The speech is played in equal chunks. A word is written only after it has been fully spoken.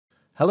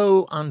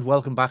Hello and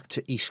welcome back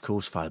to East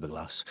Coast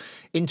Fibreglass.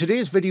 In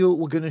today's video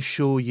we're going to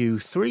show you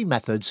 3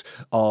 methods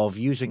of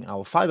using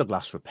our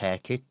Fibreglass Repair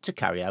Kit to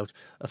carry out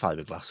a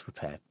fiberglass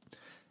repair.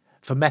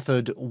 For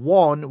method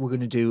 1 we're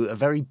going to do a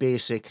very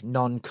basic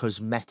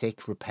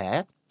non-cosmetic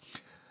repair.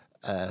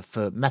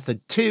 For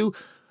method 2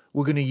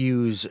 we're going to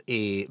use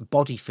a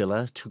body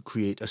filler to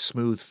create a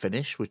smooth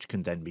finish which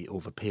can then be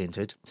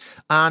overpainted.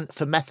 And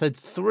for method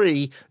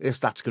 3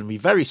 that's going to be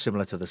very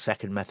similar to the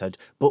second method,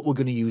 but we're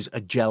going to use a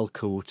gel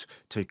coat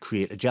to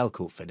create a gel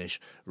coat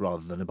finish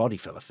rather than a body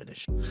filler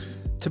finish.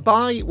 To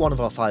buy one of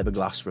our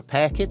fiberglass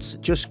repair kits,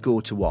 just go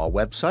to our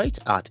website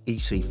at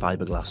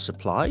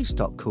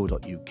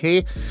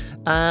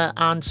ecfiberglasssupplies.co.uk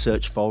and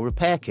search for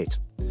repair kit.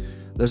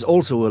 There's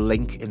also a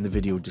link in the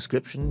video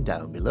description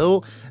down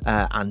below,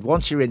 and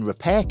once you're in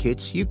repair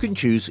kits you can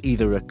choose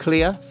either a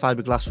clear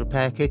fiberglass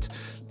repair kit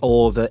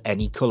or the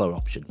any colour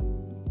option.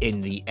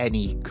 In the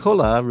any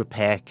colour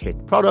repair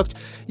kit product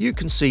you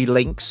can see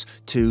links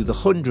to the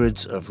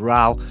hundreds of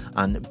RAL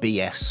and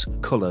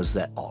BS colours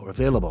that are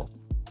available.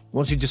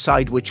 Once you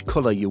decide which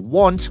colour you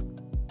want,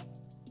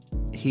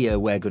 here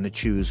we're going to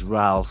choose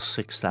RAL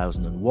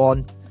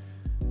 6001,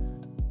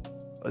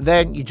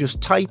 then you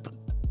just type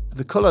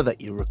the colour that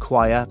you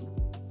require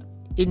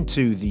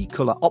into the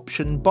colour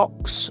option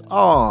box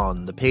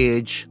on the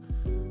page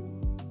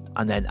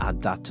and then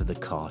add that to the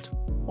cart.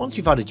 Once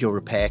you've added your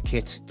repair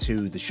kit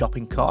to the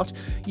shopping cart,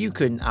 you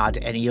can add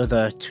any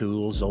other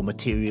tools or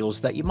materials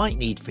that you might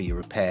need for your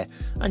repair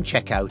and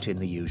check out in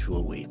the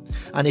usual way.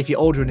 And if you're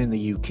ordering in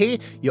the UK,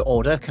 your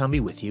order can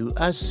be with you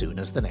as soon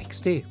as the next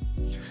day.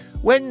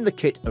 When the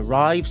kit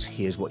arrives,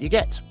 here's what you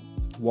get: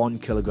 1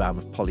 kilogram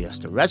of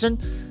polyester resin,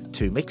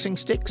 2 mixing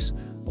sticks,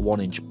 a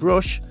 1-inch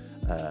brush,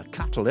 a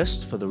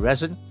catalyst for the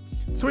resin,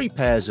 3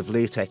 pairs of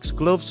latex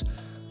gloves,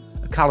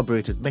 a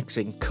calibrated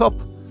mixing cup,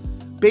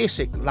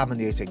 basic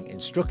laminating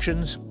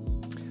instructions.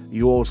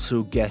 You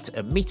also get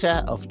a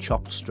metre of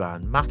chopped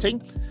strand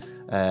matting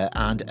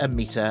and a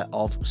metre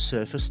of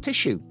surface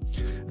tissue.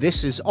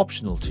 This is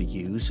optional to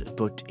use,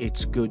 but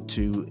it's good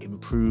to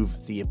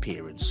improve the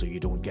appearance so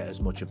you don't get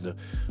as much of the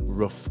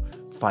rough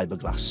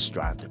fiberglass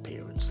strand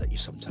appearance that you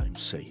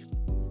sometimes see.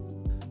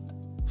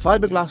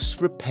 Fiberglass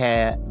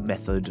repair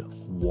method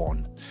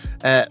 1.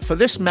 For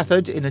this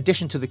method, in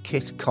addition to the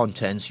kit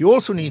contents, you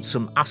also need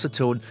some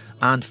acetone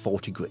and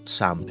 40 grit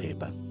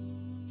sandpaper.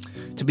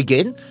 To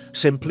begin,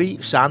 simply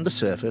sand the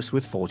surface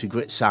with 40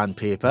 grit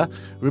sandpaper,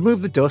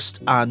 remove the dust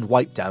and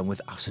wipe down with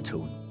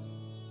acetone.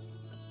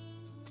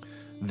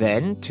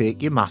 Then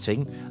take your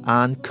matting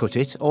and cut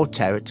it or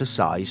tear it to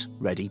size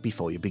ready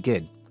before you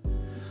begin.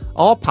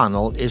 Our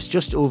panel is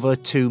just over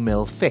 2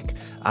 mm thick,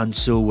 and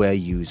so we're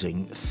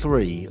using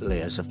 3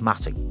 layers of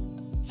matting.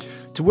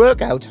 To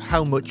work out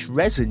how much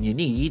resin you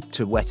need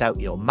to wet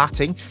out your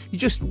matting, you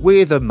just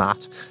weigh the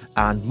mat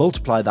and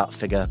multiply that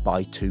figure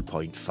by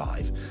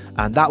 2.5,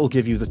 and that will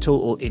give you the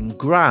total in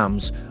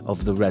grams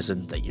of the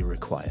resin that you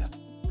require.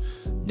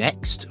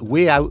 Next,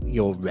 weigh out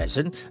your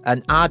resin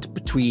and add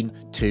between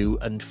 2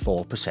 and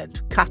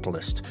 4%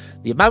 catalyst.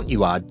 The amount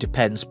you add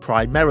depends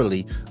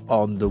primarily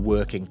on the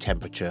working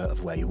temperature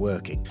of where you're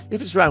working.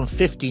 If it's around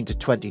 15 to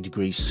 20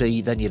 degrees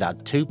C, then you'd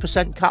add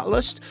 2%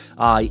 catalyst,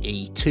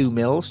 i.e. 2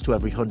 mils to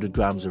every 100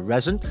 grams of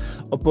resin.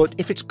 But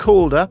if it's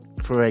colder,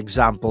 for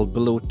example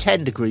below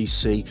 10 degrees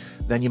C,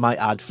 then you might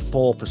add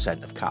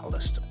 4% of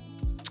catalyst.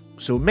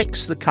 So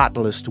mix the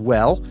catalyst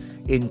well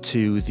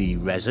into the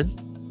resin.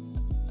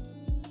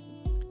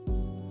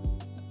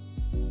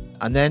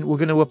 And then we're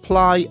going to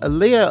apply a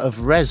layer of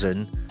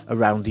resin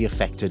around the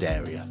affected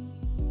area.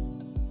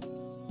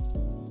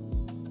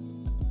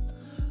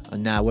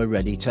 And now we're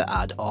ready to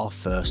add our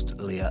first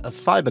layer of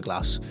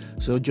fiberglass.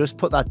 So just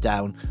put that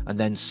down and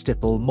then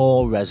stipple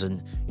more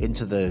resin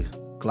into the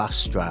glass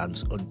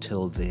strands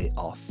until they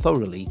are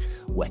thoroughly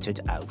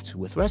wetted out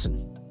with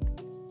resin.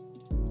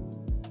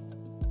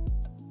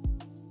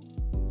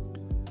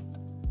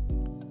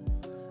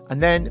 And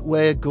then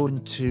we're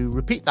going to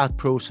repeat that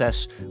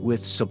process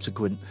with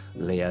subsequent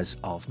layers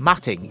of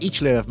matting.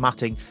 Each layer of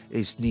matting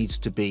needs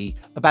to be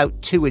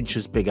about 2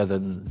 inches bigger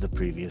than the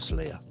previous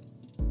layer.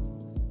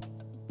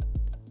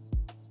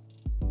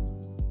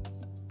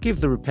 Give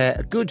the repair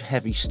a good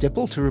heavy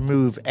stipple to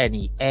remove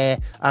any air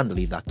and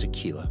leave that to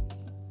cure.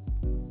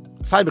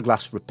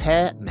 Fiberglass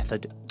repair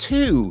method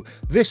 2.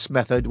 This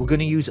method we're going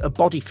to use a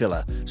body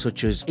filler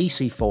such as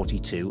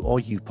EC42 or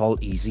U-POL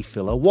Easy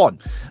Filler 1,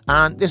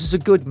 and this is a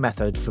good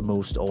method for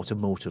most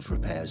automotive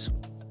repairs.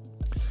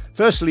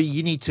 Firstly,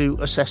 you need to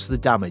assess the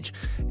damage.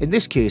 In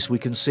this case we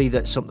can see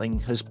that something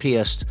has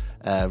pierced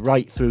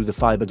right through the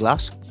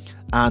fiberglass,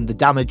 and the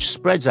damage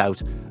spreads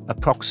out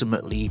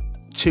approximately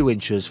 2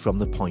 inches from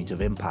the point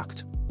of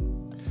impact.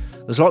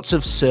 There's lots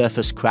of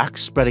surface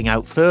cracks spreading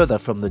out further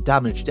from the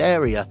damaged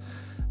area.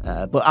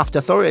 But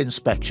after thorough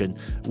inspection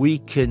we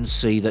can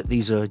see that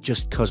these are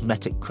just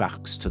cosmetic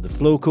cracks to the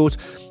flow coat,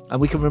 and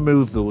we can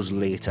remove those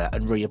later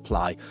and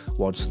reapply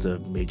once the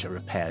major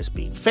repair has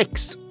been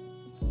fixed.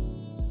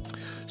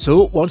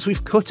 So once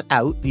we've cut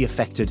out the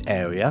affected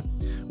area,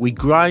 we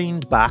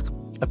grind back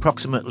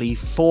approximately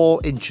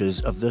 4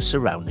 inches of the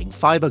surrounding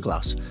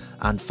fiberglass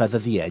and feather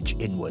the edge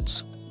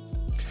inwards.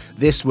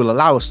 This will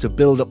allow us to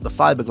build up the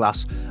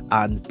fiberglass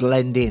and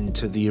blend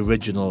into the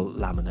original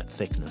laminate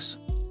thickness.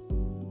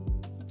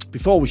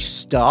 Before we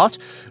start,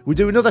 we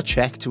do another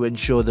check to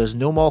ensure there's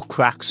no more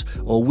cracks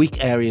or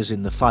weak areas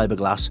in the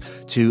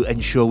fiberglass to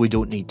ensure we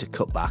don't need to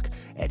cut back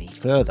any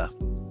further.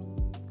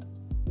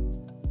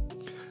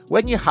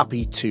 When you're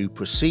happy to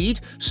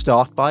proceed,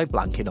 start by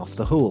blanking off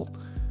the hole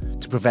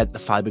to prevent the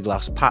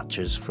fiberglass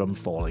patches from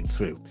falling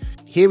through.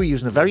 Here we're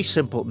using a very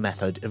simple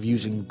method of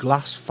using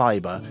glass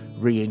fibre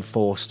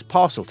reinforced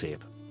parcel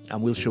tape,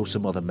 and we'll show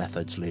some other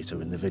methods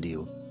later in the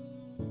video.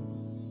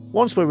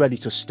 Once we're ready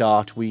to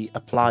start, we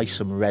apply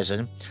some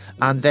resin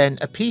and then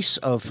a piece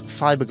of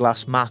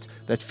fiberglass mat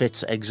that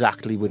fits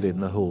exactly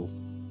within the hole.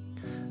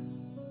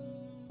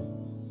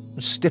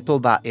 Stipple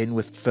that in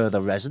with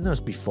further resin as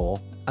before,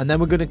 and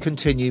then we're going to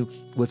continue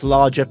with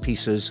larger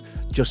pieces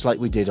just like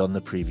we did on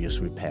the previous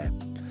repair.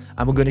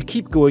 And we're going to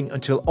keep going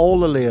until all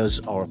the layers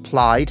are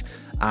applied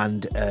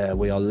and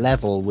we are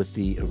level with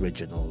the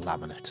original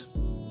laminate.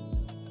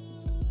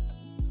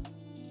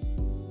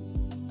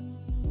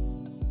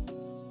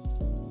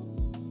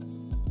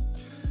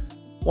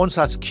 Once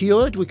that's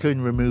cured, we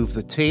can remove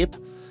the tape,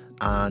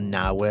 and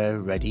now we're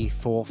ready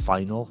for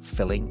final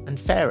filling and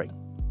fairing.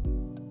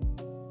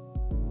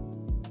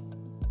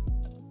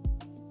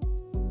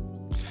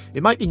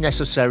 It might be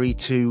necessary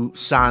to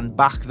sand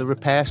back the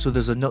repair so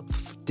there's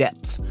enough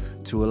depth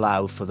to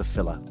allow for the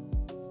filler.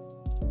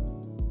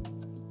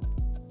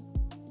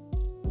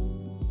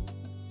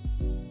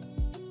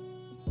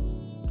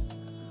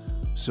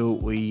 So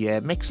we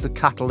mix the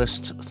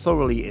catalyst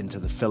thoroughly into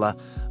the filler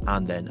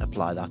and then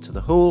apply that to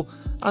the hole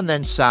and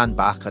then sand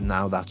back, and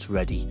now that's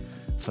ready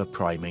for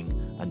priming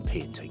and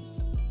painting.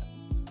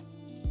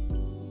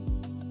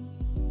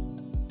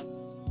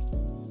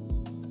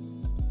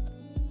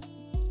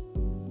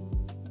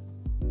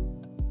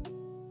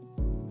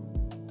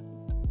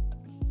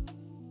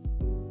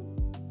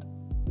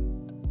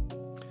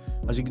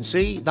 As you can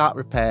see, that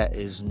repair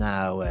is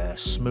now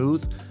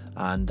smooth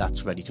and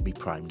that's ready to be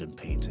primed and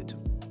painted.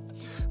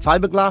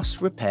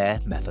 Fibreglass Repair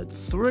Method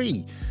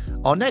 3.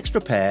 Our next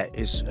repair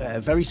is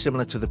very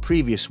similar to the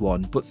previous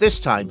one, but this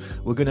time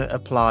we're going to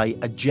apply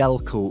a gel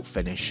coat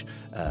finish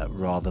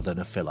rather than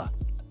a filler.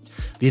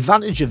 The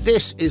advantage of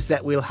this is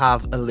that we'll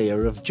have a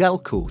layer of gel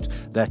coat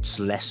that's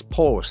less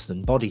porous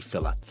than body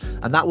filler,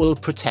 and that will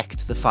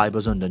protect the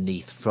fibres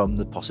underneath from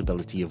the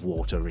possibility of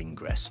water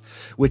ingress,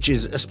 which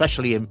is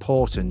especially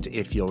important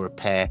if your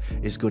repair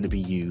is going to be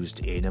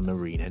used in a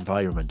marine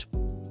environment.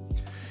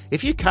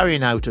 If you're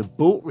carrying out a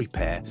boat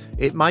repair,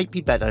 it might be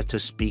better to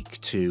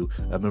speak to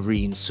a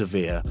marine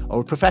surveyor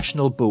or a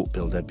professional boat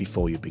builder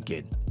before you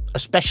begin,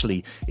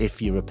 especially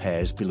if your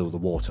repair is below the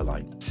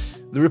waterline.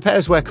 The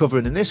repairs we're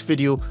covering in this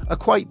video are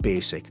quite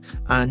basic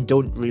and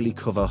don't really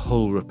cover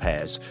hull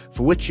repairs,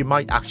 for which you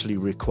might actually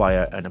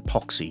require an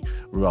epoxy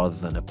rather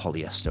than a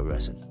polyester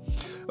resin.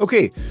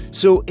 Okay,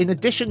 so in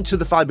addition to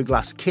the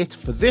fiberglass kit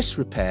for this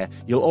repair,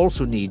 you'll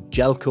also need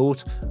gel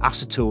coat,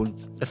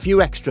 acetone, a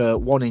few extra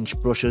 1-inch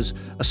brushes,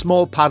 a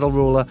small paddle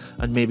roller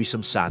and maybe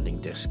some sanding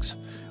discs.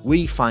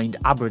 We find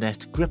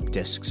Abranet grip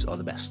discs are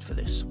the best for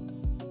this.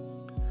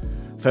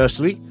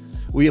 Firstly,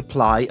 we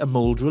apply a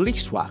mould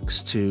release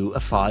wax to a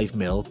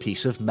 5mm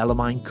piece of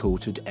melamine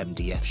coated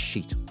MDF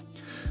sheet.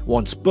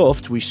 Once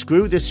buffed, we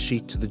screw this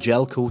sheet to the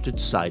gel coated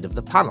side of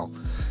the panel.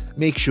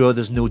 Make sure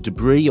there's no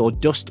debris or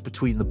dust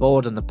between the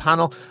board and the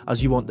panel,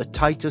 as you want the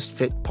tightest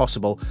fit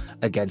possible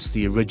against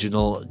the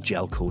original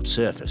gel coat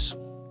surface.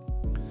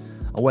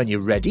 And when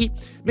you're ready,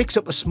 mix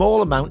up a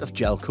small amount of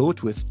gel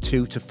coat with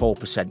 2 to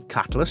 4%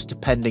 catalyst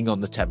depending on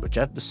the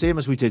temperature, the same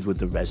as we did with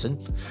the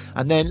resin,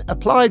 and then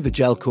apply the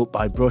gel coat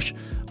by brush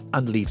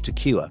and leave to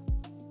cure.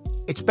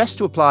 It's best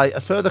to apply a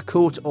further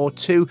coat or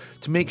two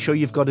to make sure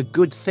you've got a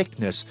good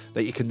thickness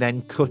that you can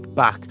then cut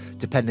back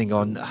depending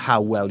on how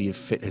well you've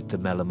fitted the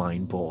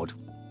melamine board.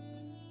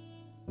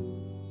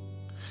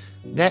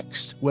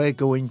 Next, we're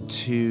going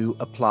to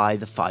apply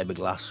the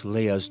fiberglass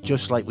layers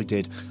just like we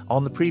did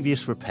on the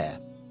previous repair.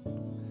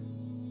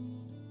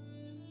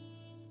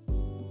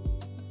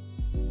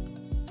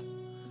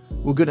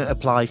 We're going to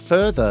apply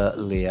further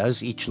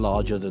layers, each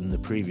larger than the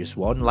previous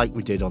one, like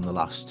we did on the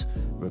last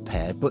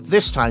repair, but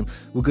this time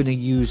we're going to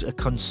use a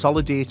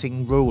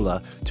consolidating roller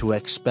to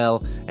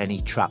expel any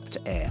trapped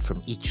air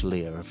from each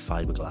layer of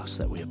fiberglass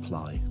that we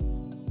apply.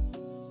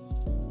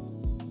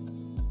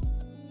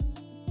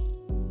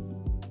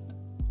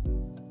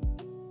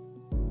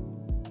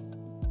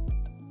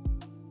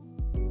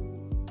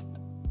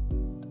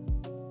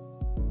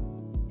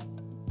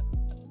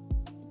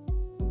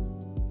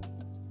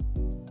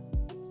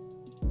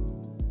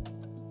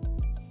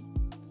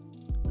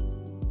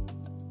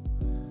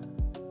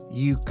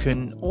 You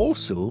can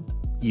also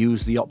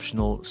use the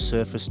optional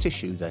surface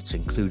tissue that's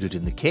included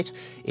in the kit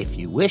if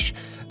you wish,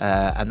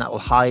 and that will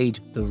hide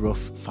the rough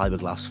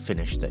fiberglass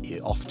finish that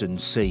you often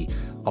see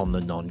on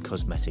the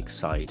non-cosmetic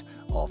side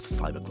of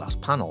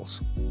fiberglass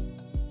panels.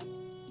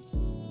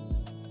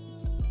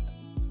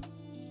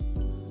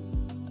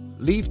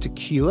 leave to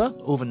cure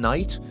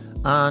overnight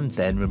and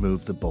then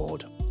remove the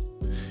board.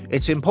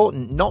 It's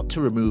important not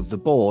to remove the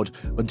board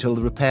until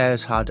the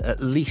repair's had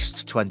at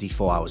least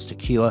 24 hours to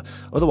cure,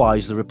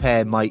 otherwise the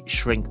repair might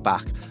shrink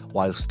back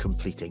whilst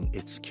completing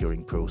its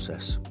curing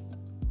process.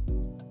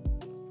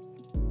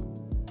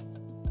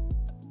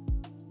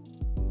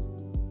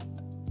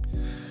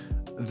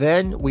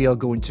 Then we are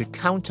going to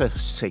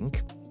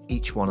countersink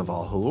each one of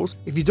our holes.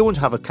 If you don't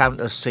have a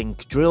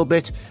countersink drill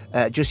bit,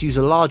 just use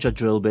a larger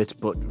drill bit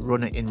but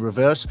run it in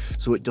reverse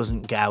so it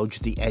doesn't gouge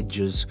the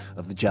edges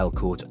of the gel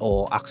coat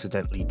or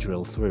accidentally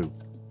drill through.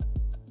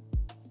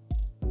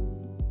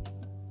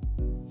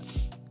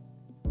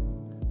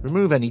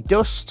 Remove any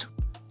dust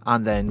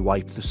and then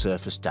wipe the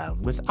surface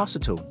down with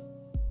acetone.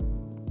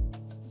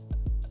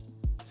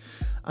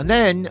 And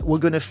then we're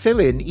going to fill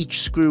in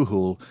each screw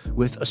hole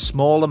with a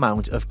small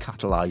amount of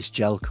catalysed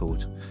gel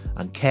coat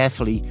and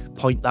carefully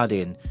point that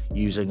in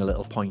using a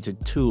little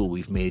pointed tool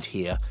we've made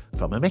here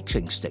from a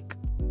mixing stick.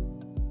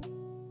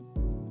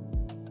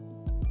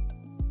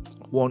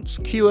 Once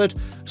cured,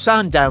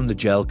 sand down the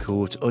gel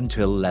coat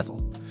until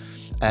level.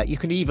 You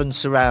can even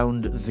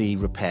surround the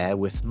repair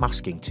with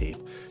masking tape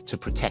to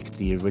protect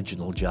the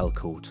original gel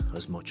coat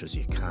as much as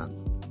you can.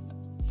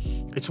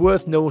 It's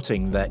worth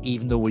noting that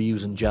even though we're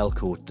using gel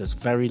coat, there's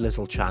very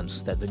little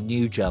chance that the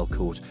new gel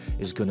coat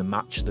is going to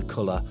match the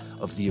colour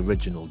of the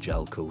original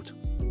gel coat.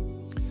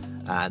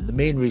 And the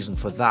main reason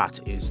for that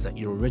is that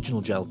your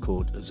original gel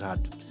coat has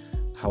had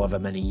however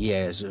many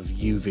years of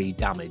UV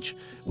damage,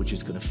 which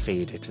is going to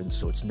fade it, and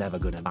so it's never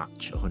going to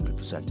match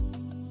 100%.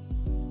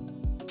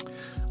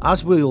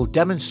 As we'll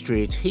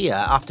demonstrate here,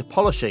 after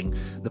polishing,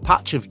 the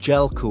patch of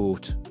gel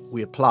coat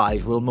we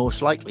applied will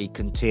most likely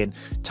contain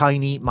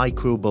tiny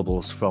micro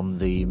bubbles from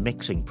the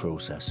mixing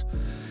process.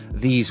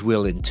 These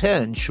will in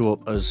turn show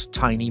up as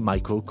tiny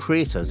micro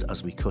craters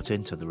as we cut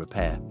into the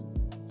repair.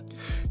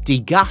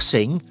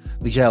 Degassing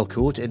the gel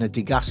coat in a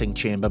degassing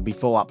chamber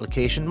before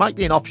application might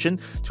be an option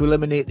to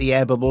eliminate the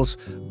air bubbles,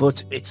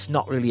 but it's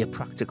not really a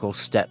practical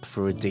step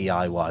for a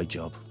DIY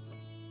job.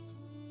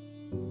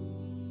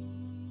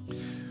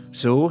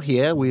 So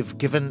here we've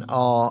given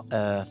our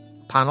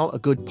panel a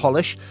good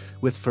polish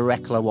with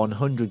Fibreglass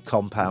 100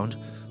 compound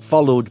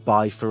followed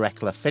by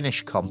Fibreglass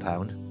finish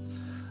compound.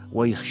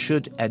 We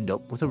should end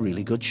up with a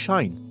really good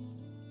shine.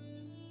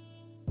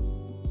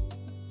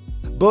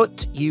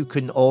 But you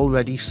can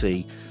already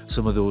see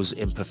some of those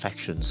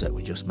imperfections that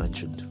we just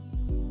mentioned.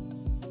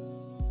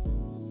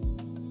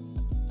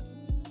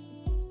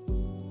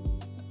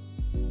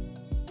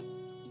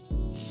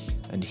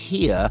 And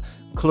here,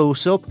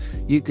 close up,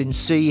 you can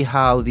see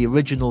how the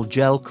original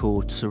gel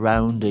coat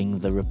surrounding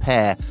the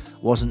repair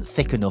wasn't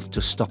thick enough to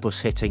stop us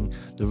hitting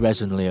the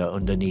resin layer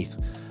underneath.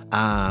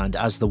 And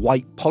as the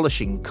white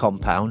polishing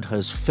compound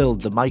has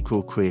filled the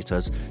micro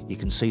craters, you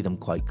can see them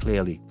quite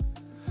clearly.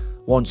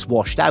 Once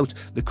washed out,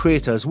 the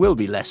craters will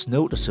be less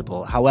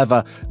noticeable,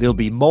 however they'll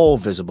be more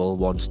visible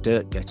once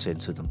dirt gets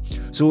into them,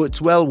 so it's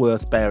well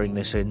worth bearing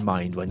this in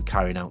mind when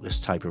carrying out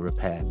this type of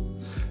repair.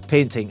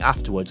 Painting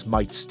afterwards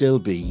might still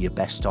be your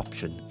best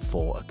option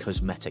for a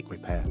cosmetic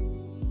repair.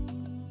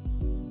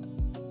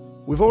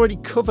 We've already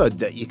covered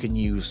that you can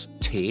use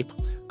tape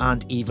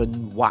and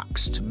even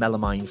waxed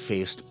melamine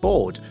faced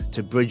board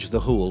to bridge the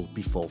hole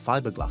before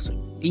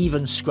fiberglassing.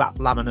 Even scrap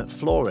laminate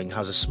flooring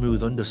has a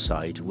smooth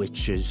underside,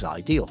 which is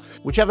ideal.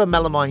 Whichever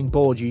melamine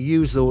board you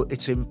use though,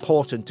 it's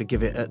important to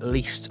give it at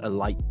least a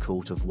light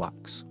coat of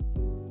wax.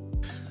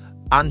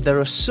 And there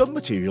are some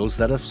materials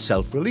that are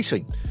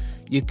self-releasing.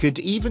 You could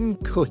even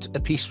cut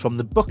a piece from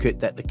the bucket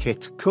that the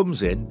kit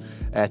comes in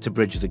to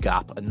bridge the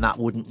gap, and that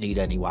wouldn't need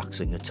any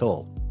waxing at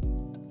all.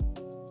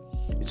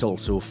 It's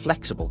also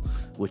flexible,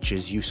 which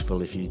is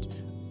useful if you're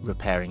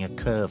repairing a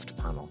curved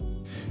panel.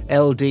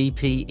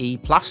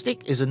 LDPE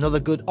plastic is another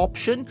good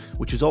option,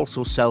 which is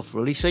also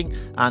self-releasing,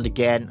 and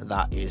again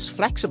that is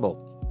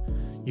flexible.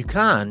 You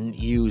can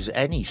use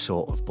any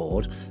sort of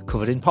board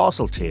covered in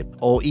parcel tape,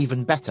 or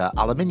even better,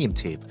 aluminium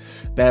tape,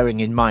 bearing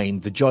in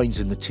mind the joins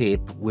in the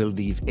tape will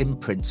leave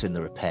imprints in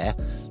the repair.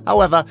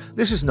 However,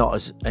 this is not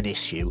as an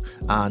issue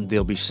and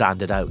they'll be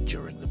sanded out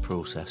during the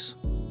process.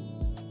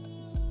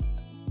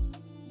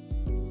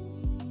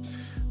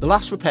 The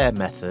last repair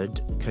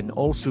method can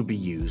also be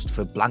used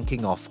for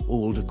blanking off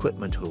old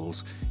equipment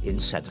holes in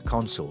centre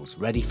consoles,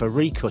 ready for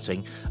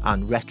recutting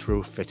and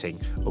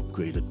retrofitting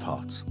upgraded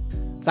parts.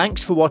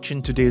 Thanks for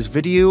watching today's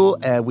video.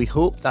 We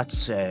hope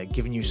that's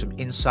given you some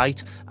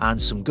insight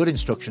and some good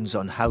instructions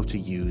on how to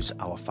use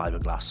our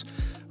fiberglass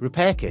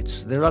repair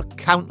kits. There are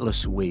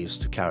countless ways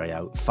to carry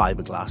out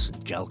fiberglass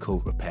and gel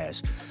coat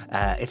repairs.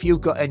 If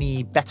you've got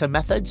any better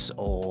methods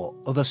or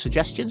other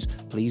suggestions,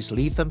 please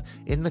leave them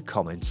in the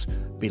comments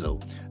below.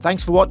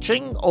 Thanks for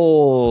watching.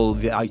 All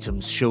the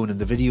items shown in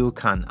the video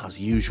can, as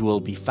usual,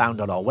 be found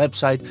on our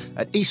website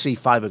at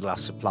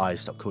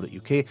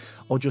ecfiberglasssupplies.co.uk,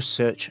 or just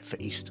search for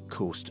East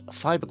Coast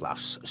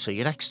Fiberglass. See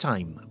you next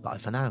time. Bye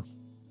for now.